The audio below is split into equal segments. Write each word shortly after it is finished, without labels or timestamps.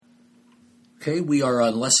Okay, we are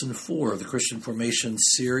on lesson 4 of the Christian Formation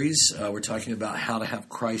series. We're talking about how to have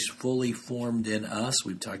Christ fully formed in us.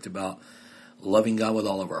 We've talked about loving God with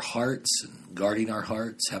all of our hearts and guarding our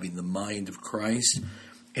hearts, having the mind of Christ.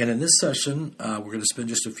 And in this session, we're going to spend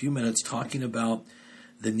just a few minutes talking about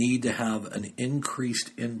the need to have an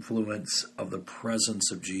increased influence of the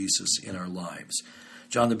presence of Jesus in our lives.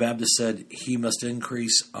 John the Baptist said, "He must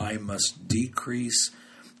increase, I must decrease."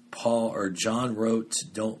 John wrote,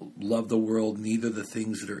 "Don't love the world, neither the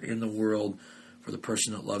things that are in the world. For the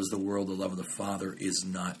person that loves the world, the love of the Father is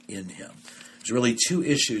not in him." There's really two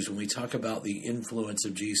issues when we talk about the influence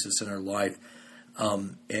of Jesus in our life,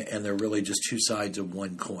 and they're really just two sides of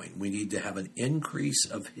one coin. We need to have an increase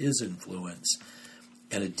of his influence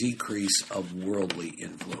and a decrease of worldly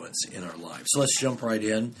influence in our lives. So let's jump right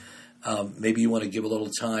in. Maybe you want to give a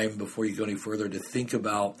little time before you go any further to think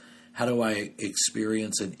about, how do I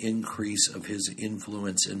experience an increase of his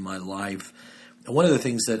influence in my life? And one of the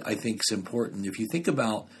things that I think is important, if you think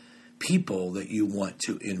about people that you want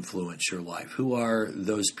to influence your life, who are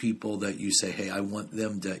those people that you say, hey, I want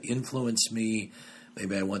them to influence me.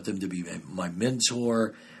 Maybe I want them to be my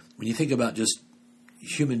mentor. When you think about just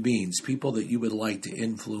human beings, people that you would like to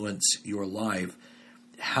influence your life,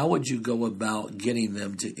 how would you go about getting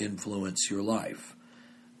them to influence your life?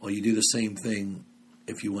 Well, you do the same thing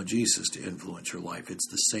if you want Jesus to influence your life. It's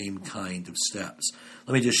the same kind of steps.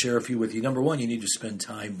 Let me just share a few with you. Number one, you need to spend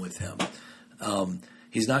time with him.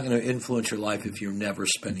 He's not going to influence your life if you're never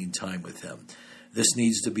spending time with him. This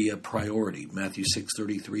needs to be a priority. Matthew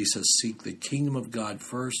 6:33 says, "Seek the kingdom of God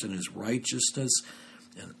first and his righteousness,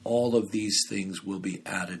 and all of these things will be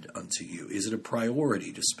added unto you." Is it a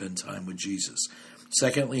priority to spend time with Jesus?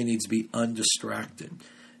 Secondly, it needs to be undistracted.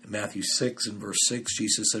 In Matthew 6 and verse 6,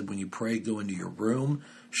 Jesus said, "When you pray, go into your room,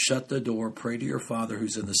 shut the door, pray to your Father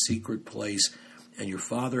who's in the secret place, and your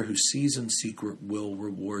Father who sees in secret will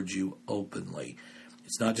reward you openly."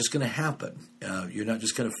 It's not just going to happen. You're not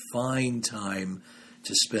just going to find time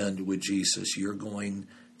to spend with Jesus. You're going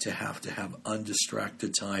to have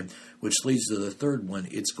undistracted time, which leads to the third one.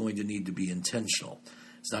 It's going to need to be intentional.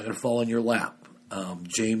 It's not going to fall in your lap.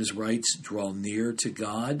 James writes, "Draw near to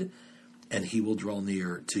God, and he will draw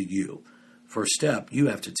near to you." First step you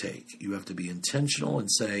have to take. You have to be intentional and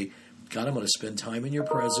say, "God, I'm going to spend time in your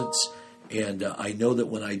presence, and I know that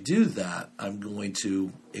when I do that, I'm going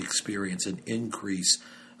to experience an increase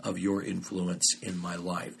of your influence in my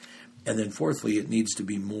life." And then fourthly, it needs to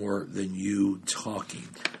be more than you talking.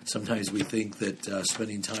 Sometimes we think that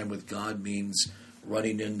spending time with God means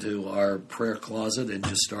running into our prayer closet and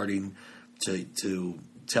just starting to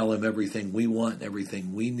tell him everything we want and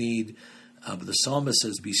everything we need. But the psalmist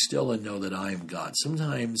says, "Be still and know that I am God."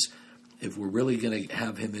 Sometimes, if we're really going to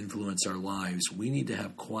have him influence our lives, we need to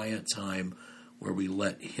have quiet time where we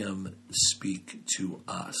let him speak to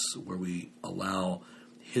us, where we allow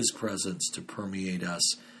his presence to permeate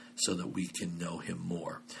us so that we can know him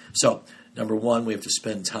more. So, number one, we have to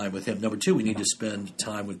spend time with him. Number two, we need to spend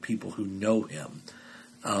time with people who know him.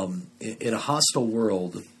 In a hostile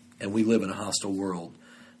world, and we live in a hostile world,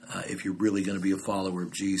 if you're really going to be a follower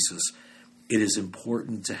of Jesus, it is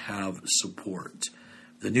important to have support.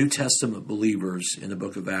 The New Testament believers in the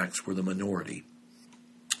book of Acts were the minority.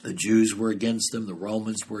 The Jews were against them. The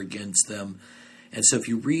Romans were against them. And so if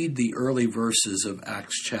you read the early verses of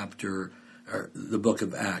the book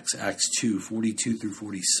of Acts, Acts 2, 42 through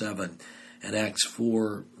 47, and Acts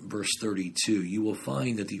 4, verse 32, you will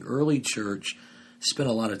find that the early church spent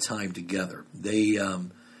a lot of time together. They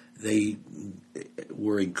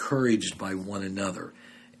were encouraged by one another.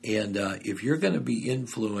 And if you're going to be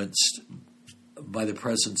influenced by the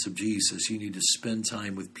presence of Jesus, you need to spend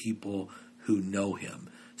time with people who know him.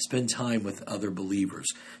 Spend time with other believers.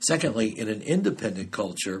 Secondly, in an independent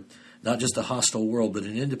culture, not just a hostile world, but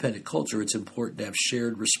an independent culture, it's important to have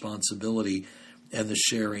shared responsibility and the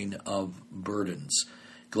sharing of burdens.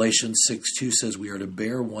 Galatians 6:2 says we are to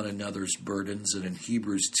bear one another's burdens, and in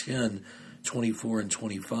Hebrews 10:24 and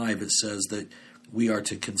 25, it says that we are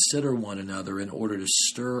to consider one another in order to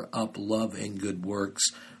stir up love and good works,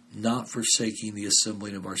 not forsaking the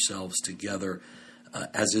assembling of ourselves together,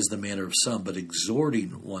 as is the manner of some, but exhorting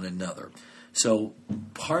one another. So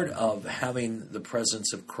part of having the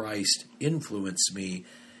presence of Christ influence me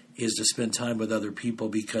is to spend time with other people,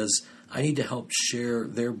 because I need to help share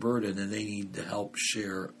their burden and they need to help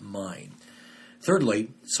share mine.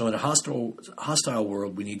 Thirdly, so in a hostile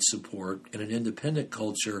world, we need support. In an independent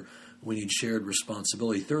culture, we need shared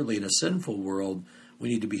responsibility. Thirdly, in a sinful world, we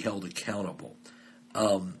need to be held accountable.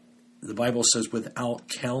 The Bible says, without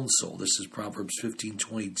counsel, this is Proverbs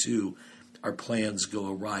 15:22, our plans go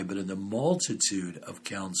awry. But in the multitude of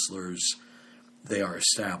counselors, they are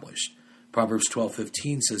established. Proverbs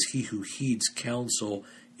 12:15 says, "He who heeds counsel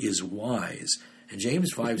is wise." And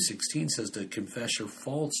James 5:16 says to confess your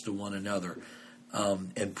faults to one another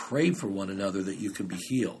and pray for one another that you can be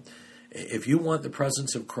healed. If you want the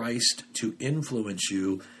presence of Christ to influence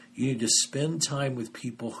you, you need to spend time with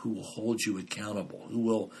people who will hold you accountable, who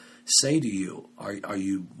will say to you, are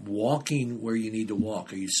you walking where you need to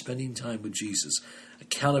walk? Are you spending time with Jesus?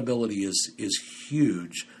 Accountability is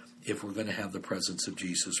huge if we're going to have the presence of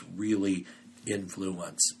Jesus really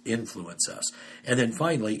influence us. And then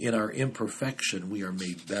finally, in our imperfection, we are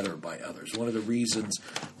made better by others. One of the reasons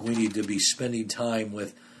we need to be spending time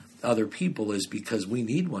with other people is because we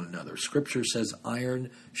need one another. Scripture says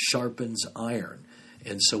iron sharpens iron.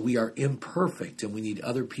 And so we are imperfect, and we need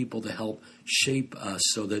other people to help shape us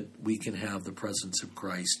so that we can have the presence of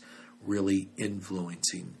Christ really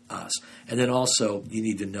influencing us. And then also, you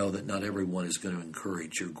need to know that not everyone is going to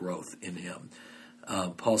encourage your growth in Him.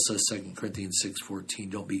 Paul says, 2 Corinthians 6:14,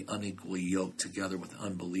 "Don't be unequally yoked together with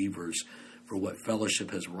unbelievers, for what fellowship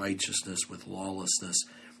has righteousness with lawlessness,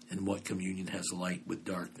 and what communion has light with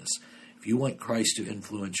darkness." If you want Christ to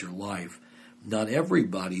influence your life, not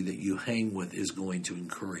everybody that you hang with is going to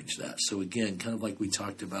encourage that. So again, kind of like we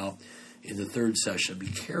talked about in the third session, be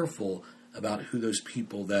careful about who those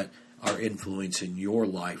people that are influencing your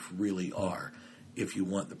life really are if you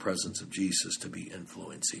want the presence of Jesus to be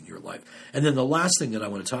influencing your life. And then the last thing that I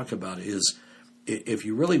want to talk about is if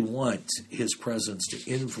you really want His presence to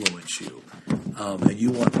influence you and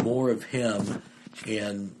you want more of Him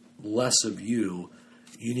and less of you,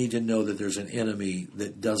 you need to know that there's an enemy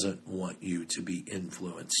that doesn't want you to be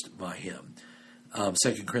influenced by him.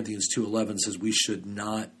 2 Corinthians 2:11 says we should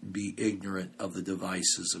not be ignorant of the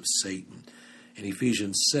devices of Satan. And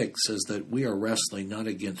Ephesians 6 says that we are wrestling not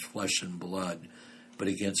against flesh and blood, but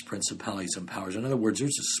against principalities and powers. In other words,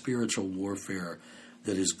 there's a spiritual warfare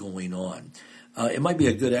that is going on. It might be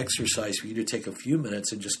a good exercise for you to take a few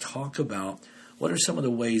minutes and just talk about what are some of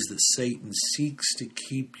the ways that Satan seeks to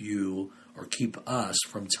keep you or keep us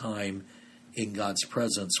from time in God's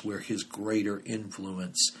presence where his greater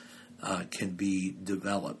influence can be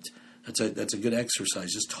developed. That's a good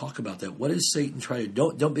exercise. Just talk about that. What does Satan try to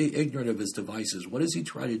do? Don't be ignorant of his devices. What does he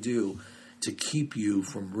try to do to keep you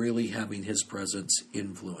from really having his presence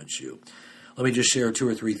influence you? Let me just share 2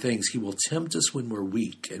 or 3 things. He will tempt us when we're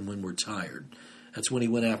weak and when we're tired. That's when he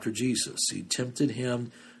went after Jesus. He tempted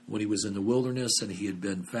him when he was in the wilderness and he had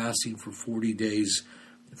been fasting for 40 days,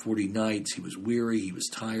 40 nights. He was weary, he was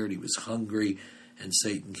tired, he was hungry, and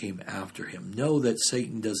Satan came after him. Know that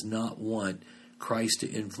Satan does not want Christ to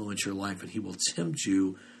influence your life, and he will tempt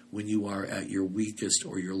you when you are at your weakest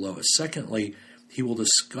or your lowest. Secondly, he will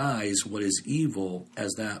disguise what is evil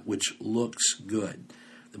as that which looks good.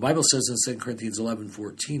 The Bible says in 2 Corinthians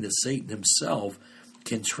 11:14 that Satan himself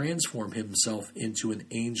can transform himself into an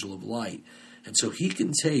angel of light. And so he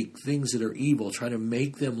can take things that are evil, try to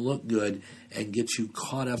make them look good, and get you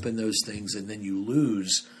caught up in those things, and then you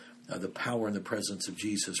lose the power and the presence of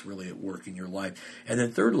Jesus really at work in your life. And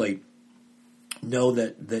then thirdly, know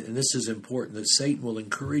that, and this is important, that Satan will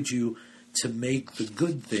encourage you to make the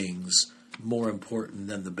good things more important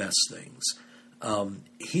than the best things.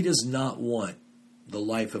 He does not want the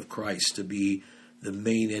life of Christ to be the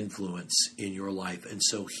main influence in your life. And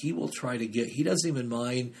so he will try to he doesn't even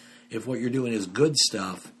mind if what you're doing is good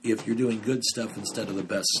stuff, if you're doing good stuff instead of the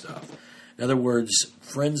best stuff. In other words,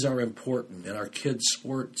 friends are important, and our kids'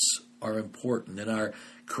 sports are important, and our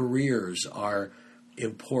careers are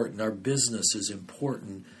important, our business is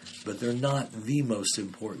important, but they're not the most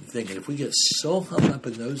important thing. And if we get so hung up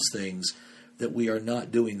in those things that we are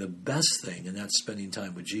not doing the best thing, and that's spending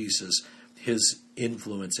time with Jesus, his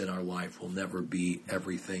influence in our life will never be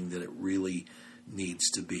everything that it really needs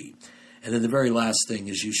to be. And then the very last thing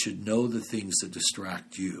is you should know the things that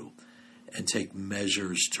distract you and take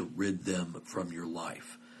measures to rid them from your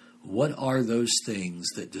life. What are those things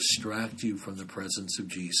that distract you from the presence of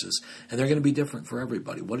Jesus? And they're going to be different for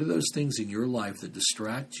everybody. What are those things in your life that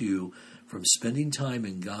distract you from spending time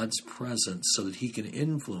in God's presence so that he can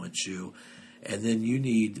influence you? And then you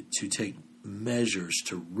need to take measures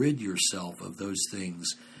to rid yourself of those things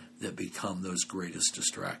that become those greatest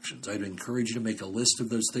distractions. I'd encourage you to make a list of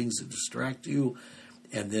those things that distract you,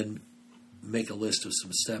 and then make a list of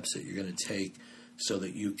some steps that you're going to take so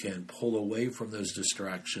that you can pull away from those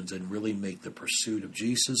distractions and really make the pursuit of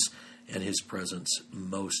Jesus and his presence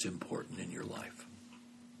most important in your life.